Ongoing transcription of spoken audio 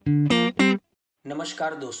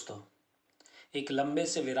नमस्कार दोस्तों। एक लंबे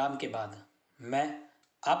से विराम के बाद मैं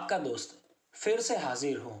आपका दोस्त फिर से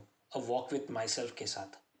हाजिर हूँ a walk with myself के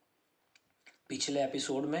साथ। पिछले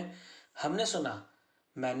एपिसोड में हमने सुना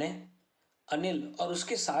मैंने अनिल और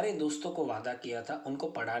उसके सारे दोस्तों को वादा किया था उनको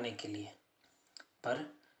पढ़ाने के लिए, पर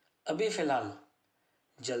अभी फ़िलहाल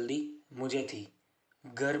जल्दी मुझे थी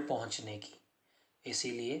घर पहुंचने की।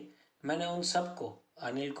 इसीलिए मैंने उन सबको,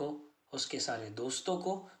 अनिल को, उसके सारे दोस्तों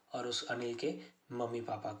को और उस अनिल के मम्मी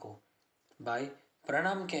पापा को बाय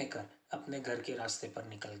प्रणाम कहकर अपने घर के रास्ते पर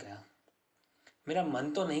निकल गया। मेरा मन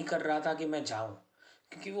तो नहीं कर रहा था कि मैं जाऊं,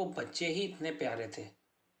 क्योंकि वो बच्चे ही इतने प्यारे थे।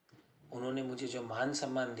 उन्होंने मुझे जो मान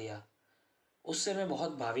सम्मान दिया उससे मैं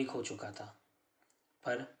बहुत भावुक हो चुका था,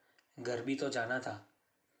 पर घर भी तो जाना था।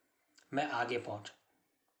 मैं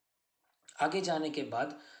आगे जाने के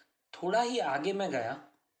बाद थोड़ा ही आगे मैं गया,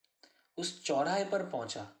 उस चौराहे पर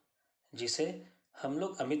पहुंचा जिसे हम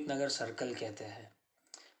लोग अमित नगर सर्कल कहते हैं।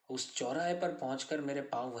 उस चौराहे पर पहुंचकर मेरे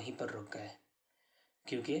पाँव वहीं पर रुक गए,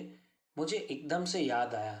 क्योंकि मुझे एकदम से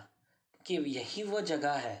याद आया कि यही वह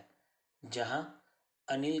जगह है जहां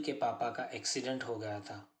अनिल के पापा का एक्सीडेंट हो गया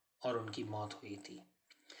था और उनकी मौत हुई थी।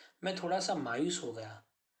 मैं थोड़ा सा मायूस हो गया।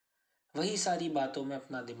 वही सारी बातों में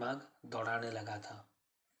अपना दिमाग दौड़ाने लगा था।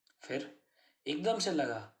 फिर एकदम से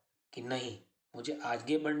लगा कि नहीं, मुझे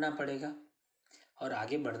आगे बढ़ना पड़ेगा, और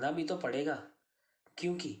आगे बढ़ना भी तो पड़ेगा,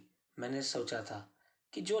 क्योंकि मैंने सोचा था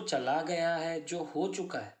कि जो चला गया है, जो हो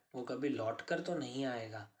चुका है, वो कभी लौट कर तो नहीं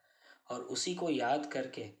आएगा। और उसी को याद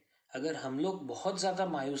करके अगर हम लोग बहुत ज़्यादा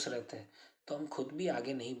मायूस रहते हैं तो हम खुद भी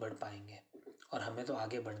आगे नहीं बढ़ पाएंगे, और हमें तो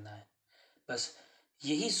आगे बढ़ना है। बस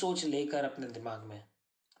यही सोच लेकर अपने दिमाग में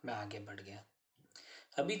मैं आगे बढ़ गया।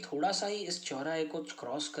 अभी थोड़ा सा ही इस चौराहे को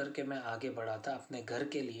क्रॉस करके मैं आगे बढ़ा था अपने घर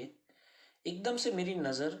के लिए। एकदम से मेरी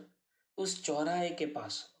नज़र उस चौराहे के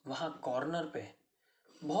पास, वहाँ कॉर्नर पे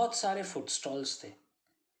बहुत सारे फूड स्टॉल्स थे।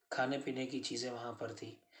 खाने पीने की चीज़ें वहाँ पर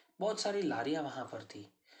थी, बहुत सारी लारियाँ वहाँ पर थी,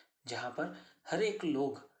 जहाँ पर हर एक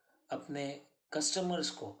लोग अपने कस्टमर्स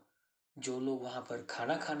को, जो लोग वहाँ पर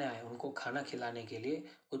खाना खाने आए, उनको खाना खिलाने के लिए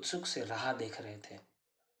उत्सुक से राह देख रहे थे।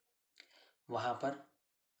 वहाँ पर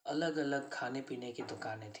अलग अलग खाने पीने की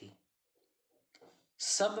दुकानें थी।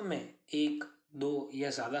 सब में एक दो या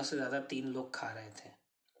ज़्यादा से ज़्यादा तीन लोग खा रहे थे।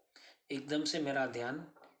 एकदम से मेरा ध्यान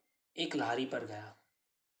एक लारी पर गया।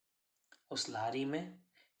 उस लारी में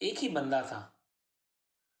एक ही बंदा था।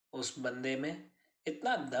 उस बंदे में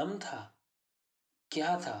इतना दम था,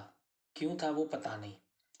 क्या था, क्यों था, वो पता नहीं।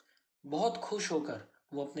 बहुत खुश होकर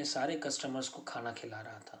वो अपने सारे कस्टमर्स को खाना खिला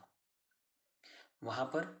रहा था। वहां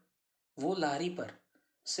पर वो लारी पर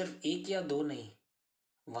सिर्फ एक या दो नहीं,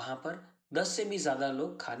 वहां पर 10 से भी ज्यादा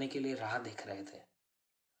लोग खाने के लिए राह देख रहे थे।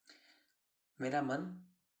 मेरा मन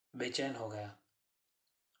बेचैन हो गया।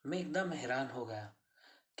 मैं एकदम हैरान हो गया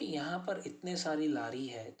कि यहाँ पर इतने सारी लारी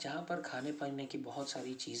है जहाँ पर खाने पीने की बहुत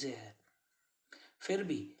सारी चीज़ें हैं, फिर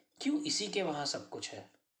भी क्यों इसी के वहाँ सब कुछ है?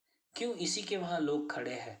 क्यों इसी के वहाँ लोग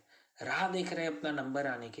खड़े हैं, राह देख रहे हैं अपना नंबर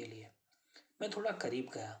आने के लिए? मैं थोड़ा करीब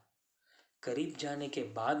गया। करीब जाने के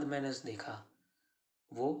बाद मैंने देखा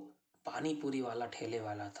वो पानी पूरी वाला ठेले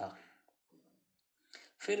वाला था।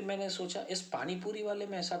 फिर मैंने सोचा इस पानी पूरी वाले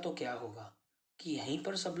में ऐसा तो क्या होगा कि यहीं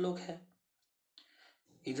पर सब लोग हैं।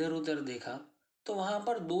 इधर उधर देखा तो वहां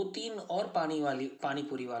पर दो तीन और पानी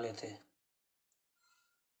पूरी वाले थे।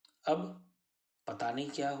 अब पता नहीं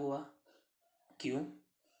क्या हुआ, क्यों,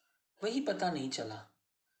 वही पता नहीं चला।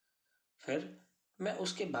 फिर मैं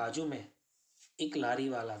उसके बाजू में एक लारी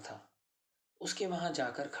वाला था, उसके वहां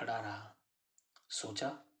जाकर खड़ा रहा। सोचा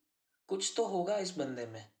कुछ तो होगा इस बंदे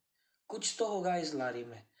में, कुछ तो होगा इस लारी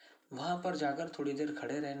में। वहां पर जाकर थोड़ी देर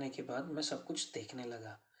खड़े रहने के बाद मैं सब कुछ देखने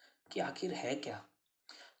लगा कि आखिर है क्या।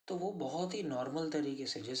 तो वो बहुत ही नॉर्मल तरीके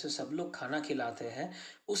से, जैसे सब लोग खाना खिलाते हैं,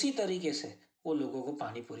 उसी तरीके से वो लोगों को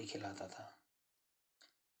पानी पूरी खिलाता था।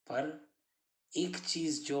 पर एक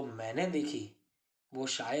चीज जो मैंने देखी वो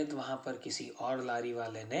शायद वहां पर किसी और लारी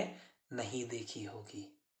वाले ने नहीं देखी होगी।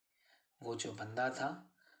 वो जो बंदा था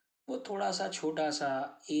वो थोड़ा सा छोटा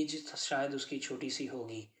सा, एज शायद उसकी छोटी सी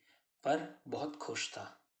होगी, पर बहुत खुश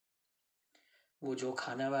था। वो जो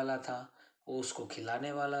खाने वाला था वो उसको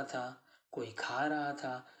खिलाने वाला था। कोई खा रहा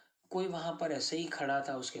था, कोई वहां पर ऐसे ही खड़ा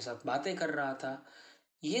था, उसके साथ बातें कर रहा था।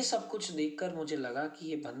 ये सब कुछ देखकर मुझे लगा कि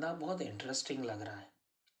ये बंदा बहुत इंटरेस्टिंग लग रहा है।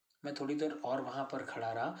 मैं थोड़ी देर और वहां पर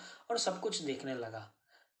खड़ा रहा और सब कुछ देखने लगा।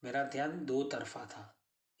 मेरा ध्यान दो तरफा था,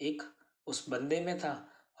 एक उस बंदे में था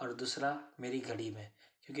और दूसरा मेरी घड़ी में,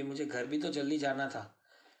 क्योंकि मुझे घर भी तो जल्दी जाना था।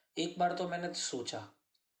 एक बार तो मैंने सोचा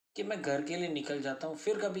कि मैं घर के लिए निकल जाता हूँ,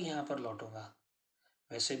 फिर कभी यहाँ पर लौटूंगा।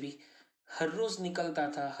 वैसे भी हर रोज निकलता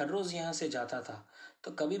था, हर रोज यहाँ से जाता था,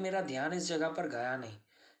 तो कभी मेरा ध्यान इस जगह पर गया नहीं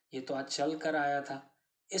ये तो आज चल कर आया था,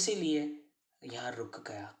 इसीलिए यहाँ रुक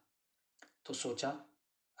गया। तो सोचा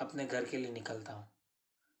अपने घर के लिए निकलता हूँ।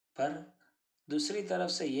 पर दूसरी तरफ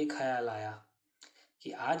से ये ख्याल आया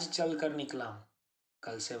कि आज चल कर निकला हूँ,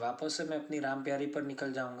 कल से वापस से मैं अपनी राम प्यारी पर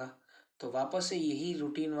निकल जाऊंगा, तो वापस से यही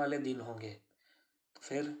रूटीन वाले दिन होंगे। तो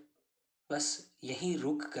फिर बस यहीं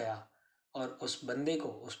रुक गया और उस बंदे को,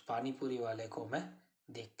 उस पानी पूरी वाले को मैं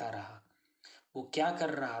देखता रहा। वो क्या कर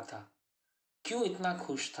रहा था, क्यों इतना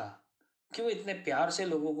खुश था, क्यों इतने प्यार से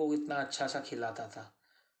लोगों को इतना अच्छा सा खिलाता था।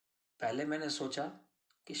 पहले मैंने सोचा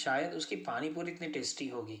कि शायद उसकी पानी पूरी इतनी टेस्टी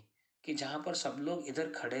होगी कि जहाँ पर सब लोग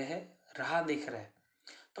इधर खड़े हैं, राह देख रहे हैं,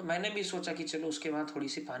 तो मैंने भी सोचा कि चलो उसके वहाँ थोड़ी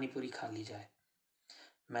सी पानी पूरी खा ली जाए।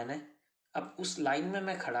 मैंने अब उस लाइन में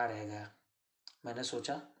मैं खड़ा रह गया। मैंने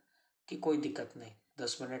सोचा कि कोई दिक्कत नहीं,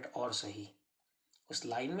 10 मिनट और सही। उस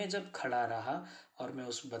लाइन में जब खड़ा रहा और मैं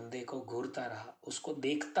उस बंदे को घूरता रहा, उसको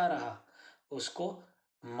देखता रहा, उसको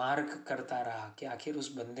मार्क करता रहा कि आखिर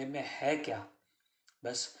उस बंदे में है क्या।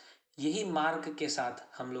 बस यही मार्क के साथ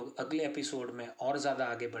हम लोग अगले एपिसोड में और ज़्यादा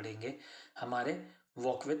आगे बढ़ेंगे हमारे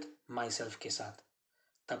वॉक विथ माई सेल्फ के साथ।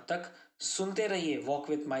 तब तक सुनते रहिए वॉक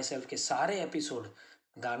विथ माई सेल्फ के सारे एपिसोड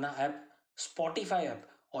गाना ऐप, स्पॉटिफाई ऐप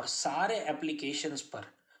और सारे एप्लीकेशंस पर।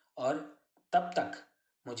 और तब तक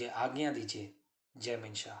मुझे आज्ञा दीजिए। जय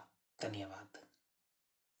मिंशा। धन्यवाद।